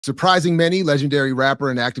Surprising many, legendary rapper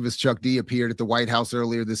and activist Chuck D appeared at the White House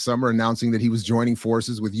earlier this summer, announcing that he was joining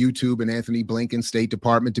forces with YouTube and Anthony Blinken's State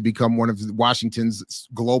Department to become one of Washington's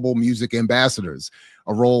global music ambassadors,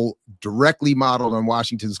 a role directly modeled on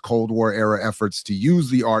Washington's Cold War era efforts to use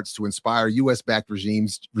the arts to inspire U.S.-backed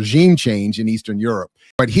regime change in Eastern Europe.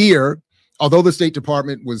 But here, although the State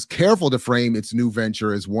Department was careful to frame its new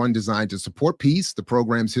venture as one designed to support peace, the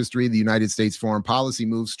program's history of the United States foreign policy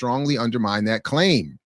moves strongly undermine that claim.